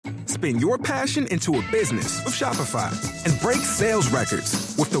Spin your passion into a business with Shopify and break sales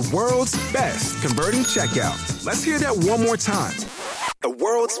records with the world's best converting checkout. Let's hear that one more time. The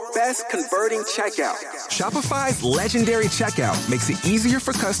world's best converting checkout. Shopify's legendary checkout makes it easier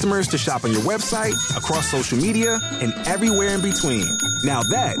for customers to shop on your website, across social media, and everywhere in between. Now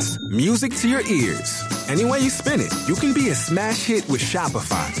that's music to your ears. Any way you spin it, you can be a smash hit with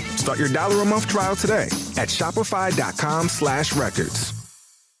Shopify. Start your $1 a month trial today at shopify.com/records.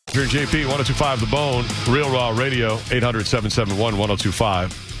 Here, JP, 102.5 The Bone, Real Raw Radio,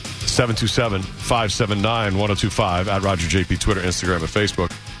 800-771-1025. 727-579-1025 at Roger JP, Twitter, Instagram, and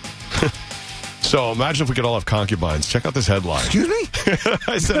Facebook. So imagine if we could all have concubines. Check out this headline. Excuse me?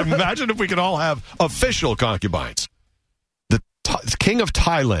 I said, imagine if we could all have official concubines. The King of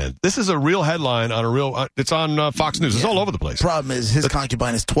Thailand. This is a real headline on a real. It's on Fox News. It's all over the place. Problem is, his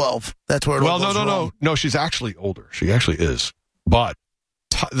concubine is 12. That's where it all goes wrong. No. She's actually older. She actually is. But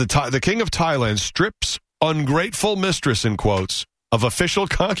the King of Thailand strips ungrateful mistress, in quotes, of official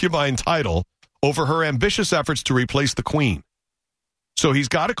concubine title over her ambitious efforts to replace the queen. So he's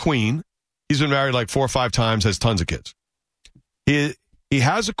got a queen. He's been married like 4 or 5 times, has tons of kids. He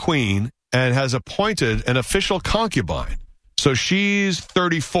has a queen and has appointed an official concubine. So she's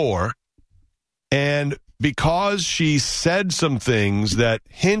 34, and because she said some things that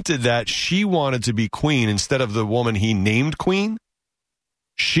hinted that she wanted to be queen instead of the woman he named queen,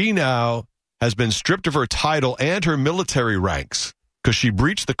 she now has been stripped of her title and her military ranks because she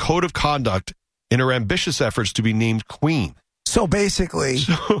breached the code of conduct in her ambitious efforts to be named queen. So basically,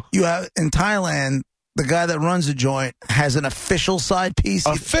 you have in Thailand, the guy that runs the joint has an official side piece.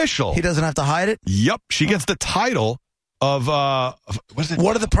 Official. He doesn't have to hide it? Yep. She gets the title of what is it?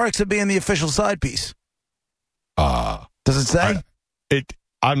 What are the perks of being the official side pice? Does it say?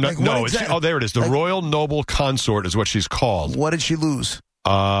 I'm not. Like, no. There it is. The Royal Noble Consort is what she's called. What did she lose?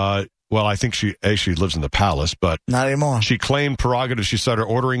 Well, I think she lives in the palace, but not anymore. She claimed prerogatives. She started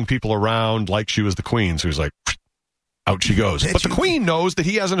ordering people around like she was the queen. So he was like, out she goes. Bitch, but the queen knows that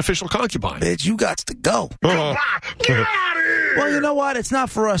he has an official concubine. Bitch, you got to go. Get out of here. Well, you know what? It's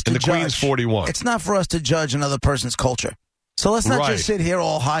not for us to judge. And the queen's 41. It's not for us to judge another person's culture. So let's not just sit here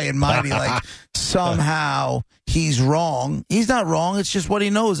all high and mighty like somehow he's wrong. He's not wrong. It's just what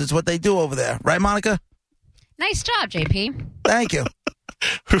he knows. It's what they do over there. Right, Monica? Nice job, JP. Thank you.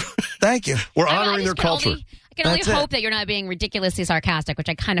 Thank you. We're honoring their culture. I can only hope that you're not being ridiculously sarcastic, which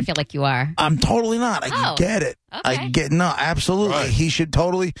I kind of feel like you are. I'm totally not. I get it. Okay. No, absolutely. Right. He should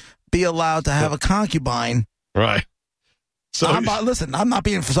totally be allowed to have a concubine. Right. So I'm not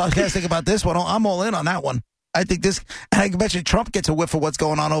being sarcastic about this one. I'm all in on that one. I think I bet you Trump gets a whiff of what's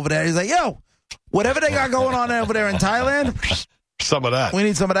going on over there. He's like, yo, whatever they got going on over there in Thailand, some of that. We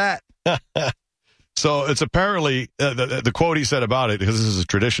need some of that. So it's apparently, the quote he said about it, because this is a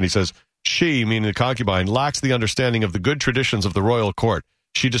tradition, he says, she, meaning the concubine, lacks the understanding of the good traditions of the royal court.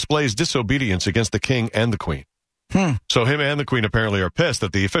 She displays disobedience against the king and the queen. So him and the queen apparently are pissed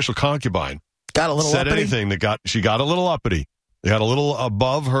that the official concubine got a little said uppity. Anything she got a little uppity. They got a little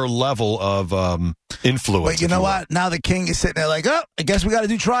above her level of influence. But you know what? Now the king is sitting there like, I guess we got to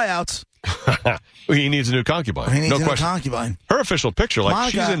do tryouts. He needs a new concubine. He needs a new concubine. Her official picture,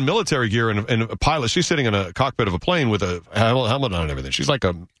 like she's in military gear and a pilot. She's sitting in a cockpit of a plane with a helmet on and everything. She's like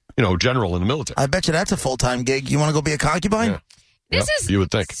a general in the military. I bet you that's a full-time gig. You want to go be a concubine? Yeah. This is, you would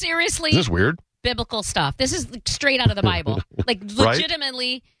think. Seriously. Is this weird? Biblical stuff. This is straight out of the Bible. Like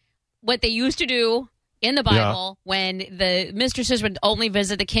legitimately what they used to do in the Bible when the mistresses would only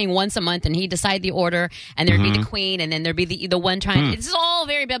visit the king once a month and he'd decide the order and there'd be the queen and then there'd be the one trying. This is all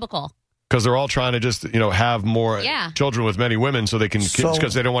very biblical. Because they're all trying to just, have more children with many women so they can,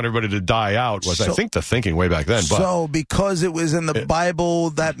 because they don't want everybody to die out, I think, the thinking way back then. So because it was in the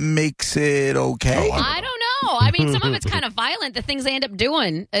Bible, that makes it okay? I don't know. I mean, some of it's kind of violent, the things they end up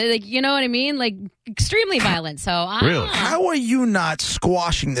doing. You know what I mean? Like, extremely violent. So, I don't know. How are you not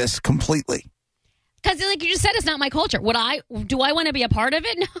squashing this completely? Because, like you just said, it's not my culture. Do I want to be a part of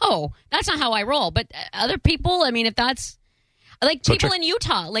it? No, that's not how I roll. But other people, I mean, if that's like people in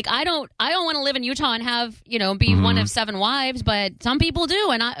Utah, like I don't want to live in Utah and have be one of 7 wives, but some people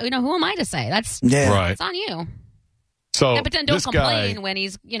do, and who am I to say? That's right. It's on you. So, but then don't complain when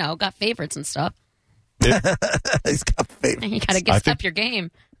he's got favorites and stuff. He's got favorites. You got to get up your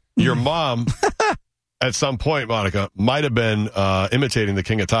game. Your mom, at some point, Monica, might have been imitating the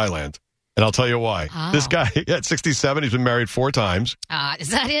King of Thailand. And I'll tell you why. Oh. This guy at 67, he's been married 4 times. Is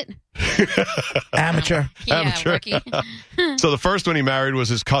that it? Amateur. Amateur. Rookie. So the first one he married was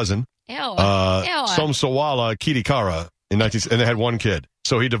his cousin, Somsawala Kitikara, and they had 1 kid.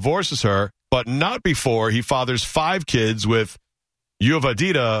 So he divorces her, but not before he fathers 5 kids with,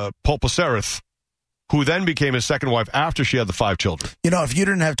 Uvadita Polpacerith, who then became his second wife after she had the 5 children. You know, if you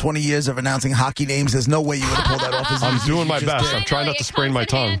didn't have 20 years of announcing hockey names, there's no way you would have pulled that off. I'm doing my best. I'm trying not to sprain my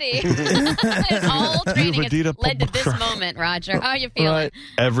tongue. All training has led to this moment, Roger. How are you feeling? Right.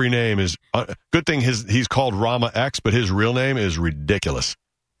 Every name is... good thing he's called Rama X, but his real name is ridiculous.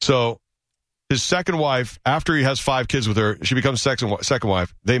 So his second wife, after he has 5 kids with her, she becomes second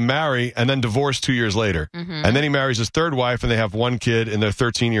wife. They marry and then divorce 2 years later. Mm-hmm. And then he marries his third wife, and they have 1 kid in their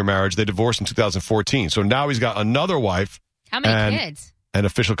 13-year marriage. They divorced in 2014. So now he's got another wife. How many kids? An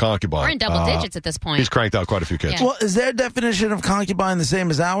official concubine. We're in double digits at this point. He's cranked out quite a few kids. Yeah. Well, is their definition of concubine the same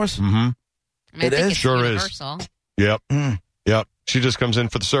as ours? Mm-hmm. I mean, it is? Sure universal. Is. Yep. Yep. She just comes in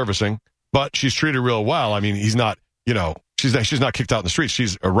for the servicing, but she's treated real well. I mean, he's not, she's not kicked out in the streets.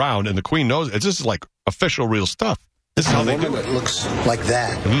 She's around, and the queen knows it. This is like official real stuff. This is how they do it. A woman that looks like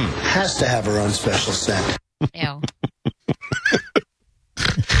that has to have her own special scent. Ew.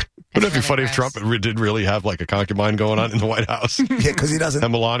 Wouldn't it be funny if Trump did really have like a concubine going on in the White House? Yeah, because he doesn't.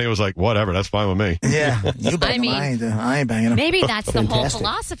 And Melania was like, whatever, that's fine with me. Yeah, you bang him. I ain't banging him. Maybe that's the whole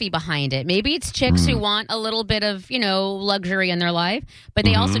philosophy behind it. Maybe it's chicks who want a little bit of, luxury in their life, but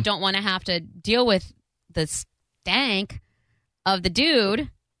they also don't want to have to deal with the stank of the dude,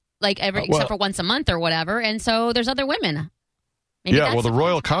 except for once a month or whatever. And so there's other women. Maybe the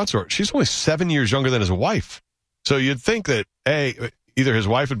royal consort, she's only 7 years younger than his wife. So you'd think that, either his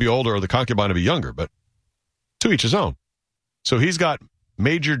wife would be older or the concubine would be younger, but to each his own. So he's got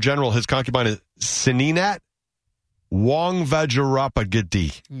Major General, his concubine is Sininat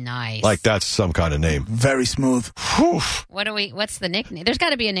Wongvajrapagadi. Nice. Like that's some kind of name. Very smooth. Whew. What's the nickname? There's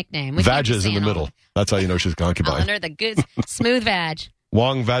got to be a nickname. Vaj's in the middle. That's how you know she's a concubine. Under the good, smooth Vaj.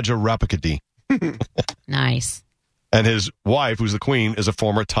 Wongvajrapagadi. Nice. And his wife, who's the queen, is a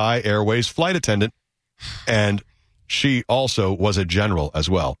former Thai Airways flight attendant, and she also was a general as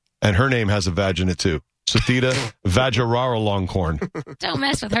well. And her name has a vag in it, too. Sathita Vajraralongkorn. Don't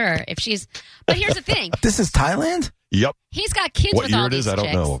mess with her if she's... But here's the thing. This is Thailand? Yep. He's got kids with all these chicks. What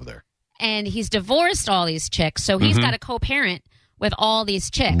year it is, I don't know over there. And he's divorced all these chicks, so he's got to co-parent with all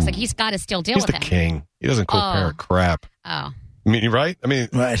these chicks. Like, he's got to still deal with them. He's the king. He doesn't co-parent crap. Oh. I mean, right?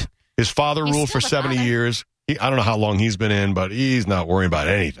 Right. His father ruled for 70 years. I don't know how long he's been in, but he's not worrying about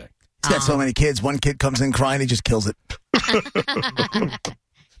anything. He's got so many kids. One kid comes in crying, he just kills it.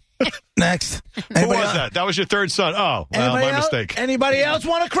 Next. Who was that? That was your third son. Oh, well, my mistake. Anybody else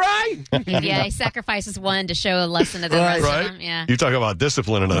want to cry? Yeah, he sacrifices one to show a lesson to the rest of them. Yeah. You talk about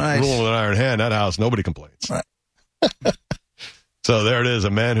discipline and a rule with an iron hand. That house, nobody complains. Right. So there it is. A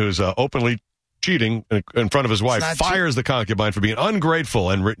man who's openly cheating in front of his wife fires the concubine for being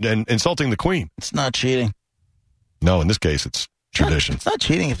ungrateful and insulting the queen. It's not cheating. No, in this case, it's tradition. It's not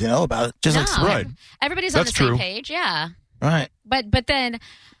cheating if you know about it. Just right. Everybody's on the same page, yeah. Right. But then,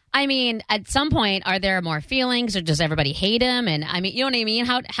 I mean, at some point, are there more feelings, or does everybody hate him? And I mean, you know what I mean?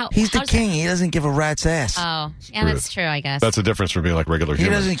 How he's the king. He doesn't give a rat's ass. Oh, yeah, that's true. I guess that's the difference from being like regular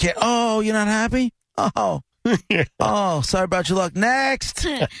human. He doesn't care. Oh, you're not happy? Oh. Yeah. Oh, sorry about your luck. Next.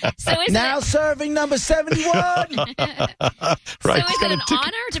 Serving number 71. Right. So is it an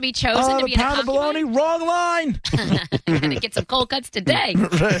honor to be chosen to be in a concubine? Bologna, wrong line. You're going to get some cold cuts today. I'm going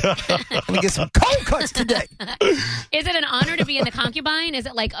to get some cold cuts today. Is it an honor to be in the concubine? Is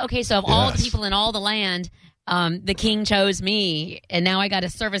it like, okay, so of all the people in all the land, the king chose me, and now I got to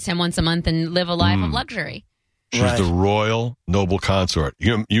service him once a month and live a life of luxury? She's the royal noble consort.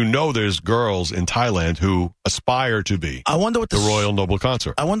 You know there's girls in Thailand who aspire to be the royal noble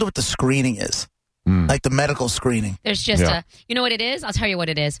consort. I wonder what the screening is. Like the medical screening. There's just you know what it is? I'll tell you what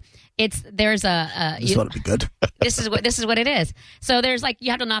it is. This ought to be good. This is what it is. So there's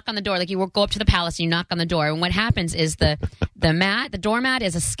you have to knock on the door. Like you go up to the palace and you knock on the door. And what happens is the doormat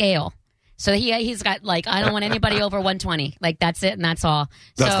is a scale. So he's got I don't want anybody over 120. That's it and that's all.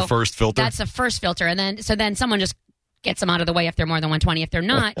 That's the first filter? That's the first filter. And then someone just gets them out of the way if they're more than 120. If they're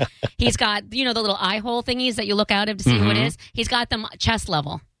not, he's got, the little eye hole thingies that you look out of to see who it is. He's got them chest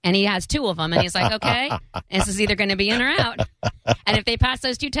level. And he has 2 of them. And he's like, okay, this is either going to be in or out. And if they pass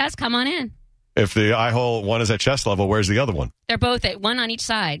those 2 tests, come on in. If the eye hole one is at chest level, where's the other one? They're both at one on each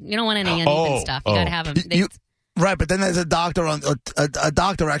side. You don't want any uneven stuff. You got to have them. Right, but then there's a doctor a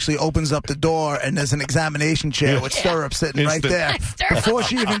doctor actually opens up the door and there's an examination chair with stirrups sitting right there before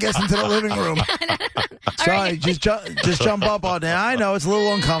she even gets into the living room. Sorry, just jump up on there. I know it's a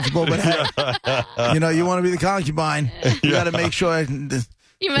little uncomfortable, but hey, you want to be the concubine. You got to make sure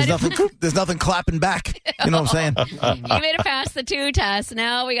there's nothing clapping back. You know what I'm saying? You made it past the 2 tests.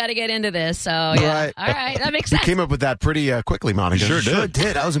 Now we got to get into this. So yeah, right. All right, that makes sense. You came up with that pretty quickly, Monica. Sure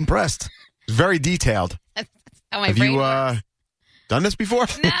did. I was impressed. Very detailed. How my Have brain you works. done this before?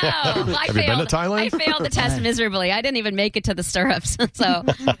 No. Have you been to Thailand? I failed the test miserably. I didn't even make it to the stirrups. So,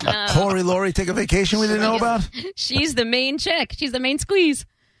 Corey Laurie take a vacation we didn't know about? She's the main chick. She's the main squeeze.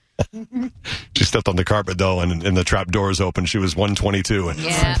 She stepped on the carpet, though, and the trap doors open. She was 122 and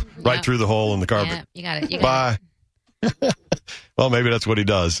right through the hole in the carpet. Yeah, you got it. Bye. Well, maybe that's what he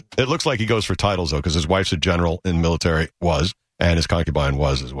does. It looks like he goes for titles, though, because his wife's a general in the military, and his concubine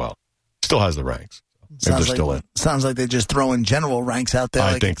was as well. Still has the ranks. Maybe they're still in. Sounds like they're just throwing general ranks out there.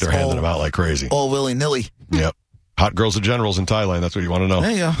 I think they're handing them out like crazy. All willy-nilly. Yep. Hot girls are generals in Thailand. That's what you want to know.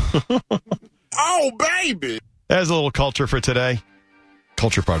 There you go. Oh, baby. There's a little culture for today.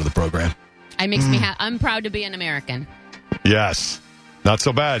 Culture part of the program. It makes me I'm proud to be an American. Yes. Not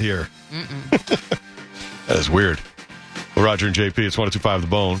so bad here. That is weird. Well, Roger and JP, it's 102.5 The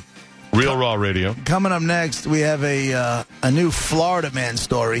Bone. Real Raw Radio. Coming up next, we have a new Florida man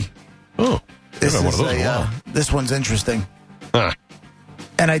story. Oh. This one's interesting. Huh.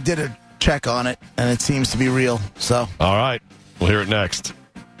 And I did a check on it, and it seems to be real. So, all right. We'll hear it next.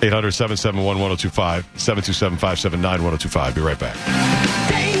 800-771-1025, 727-579-1025. Be right back.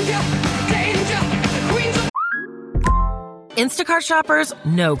 Instacart shoppers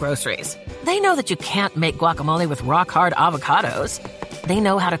know groceries. They know that you can't make guacamole with rock-hard avocados. They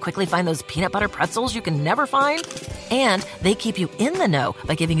know how to quickly find those peanut butter pretzels you can never find. And they keep you in the know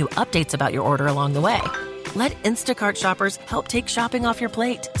by giving you updates about your order along the way. Let Instacart shoppers help take shopping off your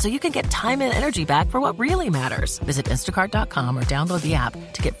plate so you can get time and energy back for what really matters. Visit instacart.com or download the app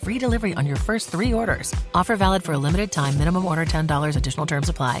to get free delivery on your first 3 orders. Offer valid for a limited time. Minimum order $10. Additional terms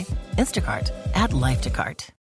apply. Instacart. Add life to cart.